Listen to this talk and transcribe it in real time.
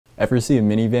Ever see a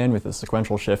minivan with a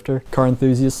sequential shifter? Car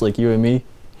enthusiasts like you and me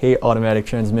hate automatic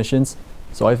transmissions,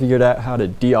 so I figured out how to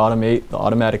de-automate the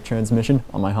automatic transmission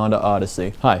on my Honda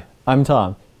Odyssey. Hi, I'm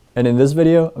Tom, and in this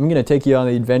video, I'm going to take you on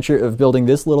the adventure of building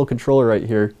this little controller right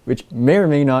here, which may or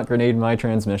may not grenade my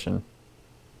transmission.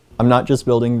 I'm not just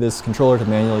building this controller to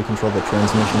manually control the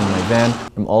transmission in my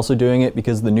van, I'm also doing it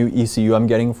because the new ECU I'm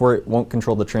getting for it won't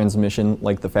control the transmission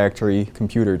like the factory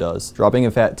computer does. Dropping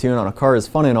a fat tune on a car is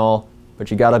fun and all, but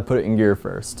you gotta put it in gear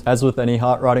first. As with any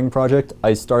hot rodding project,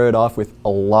 I started off with a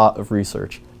lot of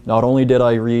research. Not only did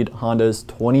I read Honda's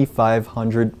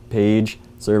 2,500 page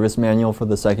service manual for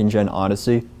the second gen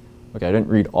Odyssey, okay, I didn't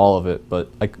read all of it, but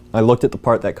I looked at the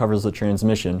part that covers the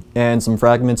transmission, and some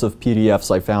fragments of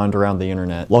PDFs I found around the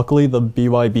internet. Luckily, the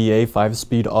BYBA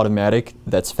 5-speed automatic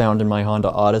that's found in my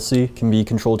Honda Odyssey can be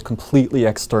controlled completely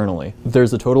externally.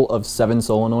 There's a total of 7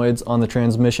 solenoids on the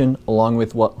transmission, along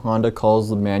with what Honda calls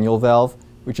the manual valve,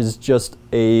 which is just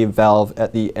a valve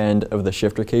at the end of the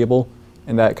shifter cable,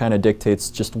 and that kind of dictates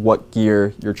just what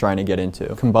gear you're trying to get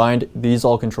into. Combined, these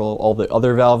all control all the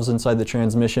other valves inside the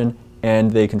transmission,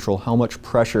 and they control how much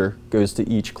pressure goes to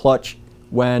each clutch,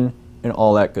 when, and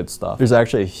all that good stuff. There's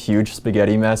actually a huge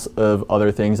spaghetti mess of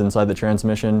other things inside the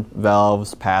transmission: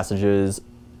 valves, passages,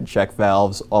 check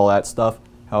valves, all that stuff.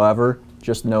 However,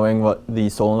 just knowing what the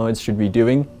solenoids should be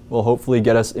doing will hopefully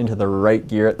get us into the right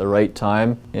gear at the right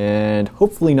time, and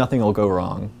hopefully nothing will go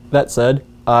wrong. That said,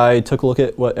 I took a look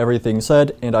at what everything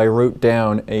said, and I wrote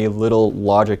down a little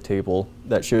logic table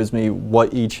that shows me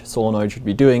what each solenoid should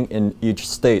be doing in each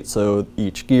state, so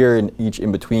each gear and each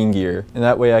in-between gear, and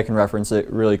that way I can reference it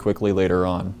really quickly later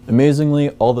on.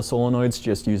 Amazingly, all the solenoids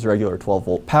just use regular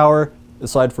 12-volt power,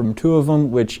 aside from 2 of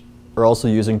them which are also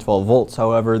using 12 volts.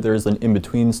 However, there's an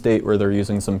in-between state where they're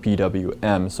using some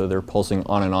PWM, so they're pulsing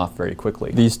on and off very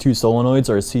quickly. These 2 solenoids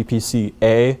are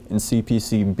CPC-A and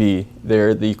CPC-B.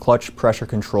 They're the clutch pressure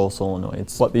control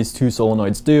solenoids. What these 2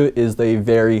 solenoids do is they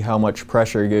vary how much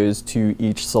pressure goes to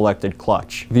each selected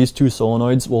clutch. These 2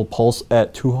 solenoids will pulse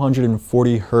at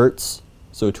 240 Hertz,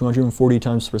 so 240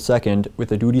 times per second,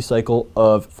 with a duty cycle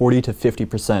of 40 to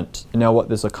 50%. And now what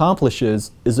this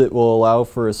accomplishes is it will allow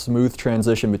for a smooth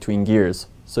transition between gears,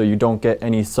 so you don't get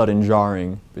any sudden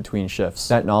jarring between shifts.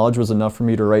 That knowledge was enough for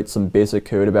me to write some basic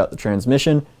code about the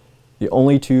transmission. The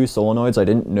only 2 solenoids I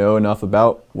didn't know enough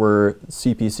about were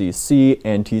CPC-C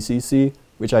and TCC,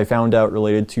 which I found out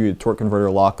related to the torque converter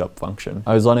lockup function.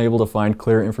 I was unable to find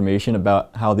clear information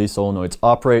about how these solenoids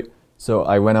operate, so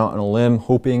I went out on a limb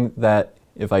hoping that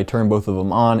if I turn both of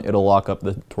them on, it'll lock up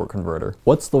the torque converter.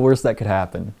 What's the worst that could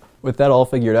happen? With that all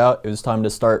figured out, it was time to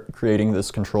start creating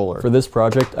this controller. For this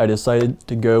project, I decided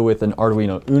to go with an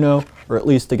Arduino Uno, or at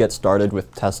least to get started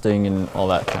with testing and all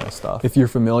that kind of stuff. If you're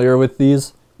familiar with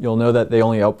these, you'll know that they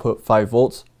only output 5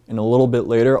 volts, and a little bit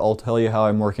later, I'll tell you how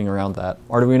I'm working around that.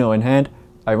 Arduino in hand,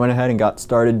 I went ahead and got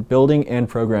started building and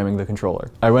programming the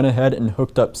controller. I went ahead and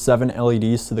hooked up 7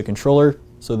 LEDs to the controller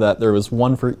so that there was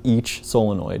 1 for each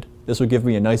solenoid. This would give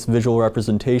me a nice visual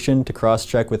representation to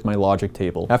cross-check with my logic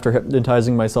table. After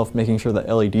hypnotizing myself making sure that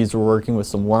LEDs were working with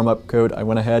some warm-up code, I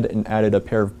went ahead and added a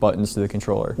pair of buttons to the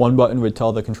controller. One button would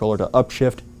tell the controller to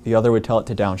upshift, the other would tell it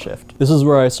to downshift. This is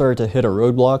where I started to hit a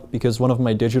roadblock because one of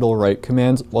my digital write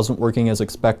commands wasn't working as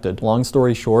expected. Long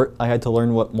story short, I had to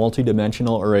learn what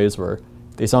multi-dimensional arrays were.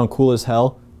 They sound cool as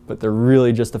hell, but they're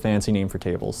really just a fancy name for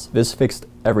tables. This fixed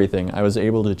everything. I was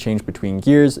able to change between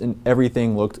gears, and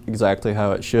everything looked exactly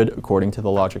how it should according to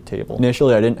the logic table.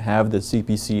 Initially, I didn't have the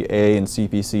CPC-A and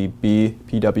CPC-B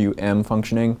PWM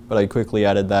functioning, but I quickly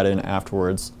added that in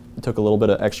afterwards. It took a little bit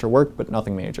of extra work, but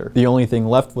nothing major. The only thing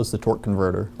left was the torque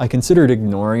converter. I considered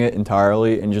ignoring it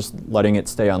entirely and just letting it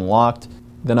stay unlocked.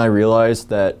 Then I realized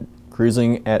that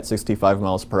cruising at 65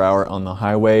 miles per hour on the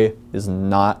highway is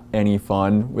not any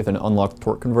fun with an unlocked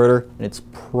torque converter, and it's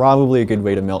probably a good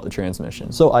way to melt the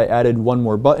transmission. So I added 1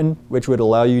 more button, which would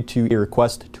allow you to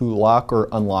request to lock or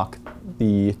unlock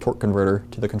the torque converter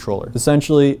to the controller.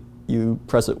 Essentially, you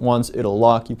press it once, it'll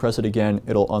lock, you press it again,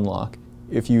 it'll unlock.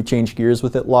 If you change gears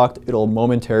with it locked, it'll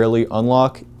momentarily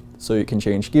unlock so you can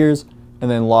change gears,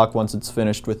 and then lock once it's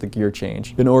finished with the gear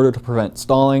change. In order to prevent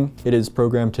stalling, it is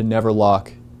programmed to never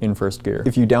lock in first gear.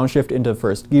 If you downshift into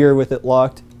first gear with it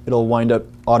locked, it'll wind up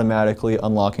automatically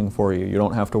unlocking for you. You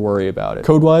don't have to worry about it.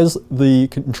 Code-wise, the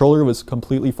controller was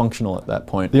completely functional at that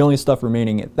point. The only stuff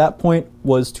remaining at that point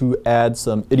was to add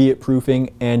some idiot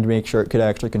proofing and make sure it could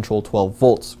actually control 12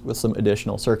 volts with some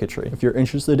additional circuitry. If you're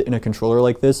interested in a controller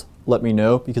like this, let me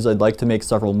know, because I'd like to make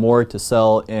several more to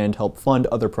sell and help fund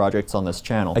other projects on this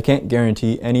channel. I can't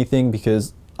guarantee anything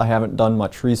because I haven't done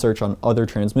much research on other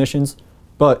transmissions,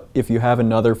 But if you have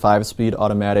another 5-speed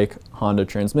automatic Honda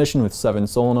transmission with 7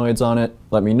 solenoids on it,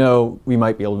 let me know. We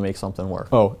might be able to make something work.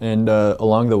 Oh, and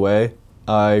along the way,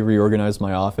 I reorganized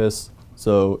my office.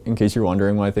 So in case you're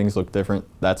wondering why things look different,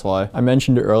 that's why. I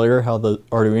mentioned earlier how the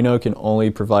Arduino can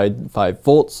only provide 5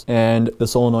 volts and the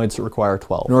solenoids require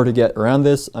 12. In order to get around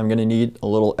this, I'm going to need a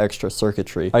little extra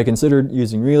circuitry. I considered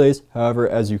using relays. However,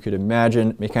 as you could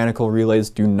imagine, mechanical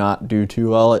relays do not do too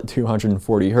well at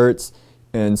 240 hertz.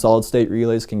 And solid-state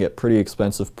relays can get pretty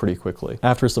expensive pretty quickly.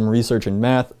 After some research and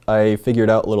math, I figured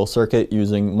out a little circuit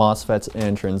using MOSFETs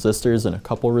and transistors and a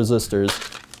couple resistors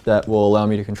that will allow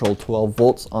me to control 12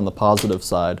 volts on the positive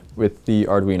side with the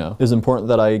Arduino. It is important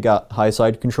that I got high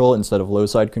side control instead of low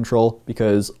side control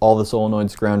because all the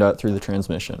solenoids ground out through the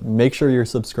transmission. Make sure you're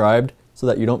subscribed so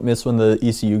that you don't miss when the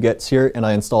ECU gets here and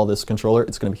I install this controller.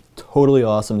 It's going to be totally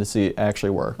awesome to see it actually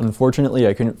work. Unfortunately,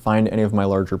 I couldn't find any of my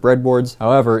larger breadboards.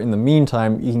 However, in the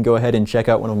meantime, you can go ahead and check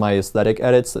out one of my aesthetic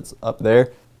edits that's up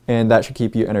there, and that should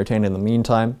keep you entertained in the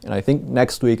meantime. And I think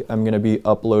next week I'm going to be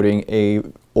uploading a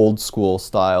old school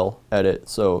style edit,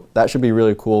 so that should be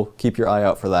really cool. Keep your eye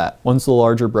out for that. Once the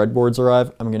larger breadboards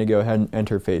arrive, I'm going to go ahead and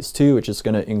enter phase 2, which is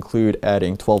going to include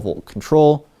adding 12 volt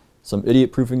control, some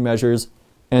idiot proofing measures,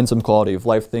 and some quality of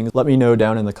life things. Let me know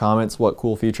down in the comments what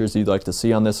cool features you'd like to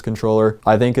see on this controller.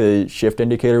 I think a shift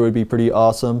indicator would be pretty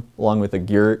awesome, along with a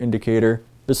gear indicator.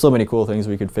 There's so many cool things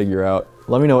we could figure out.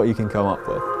 Let me know what you can come up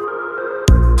with.